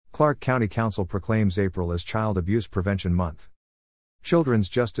Clark County Council proclaims April as Child Abuse Prevention Month. Children's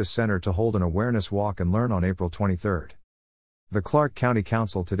Justice Center to hold an awareness walk and learn on April 23. The Clark County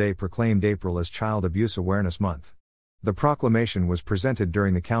Council today proclaimed April as Child Abuse Awareness Month. The proclamation was presented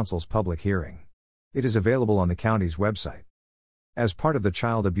during the Council's public hearing. It is available on the county's website. As part of the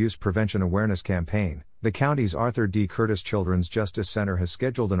Child Abuse Prevention Awareness Campaign, the county's Arthur D. Curtis Children's Justice Center has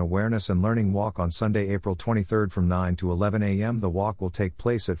scheduled an awareness and learning walk on Sunday, April 23 from 9 to 11 a.m. The walk will take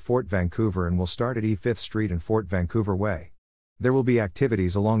place at Fort Vancouver and will start at E5th Street and Fort Vancouver Way. There will be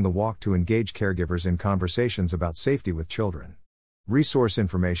activities along the walk to engage caregivers in conversations about safety with children. Resource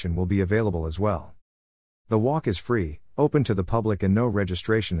information will be available as well. The walk is free, open to the public, and no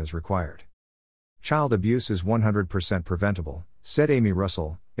registration is required. Child abuse is 100% preventable, said Amy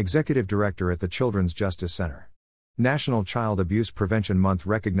Russell, Executive Director at the Children's Justice Center. National Child Abuse Prevention Month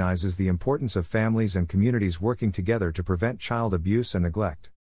recognizes the importance of families and communities working together to prevent child abuse and neglect.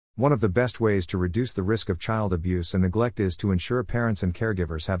 One of the best ways to reduce the risk of child abuse and neglect is to ensure parents and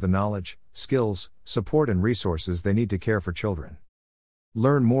caregivers have the knowledge, skills, support, and resources they need to care for children.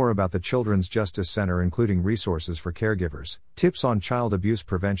 Learn more about the Children's Justice Center, including resources for caregivers, tips on child abuse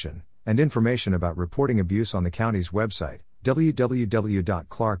prevention, and information about reporting abuse on the county's website,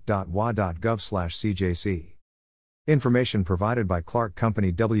 www.clark.wa.gov/cjc. Information provided by Clark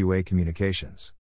Company WA Communications.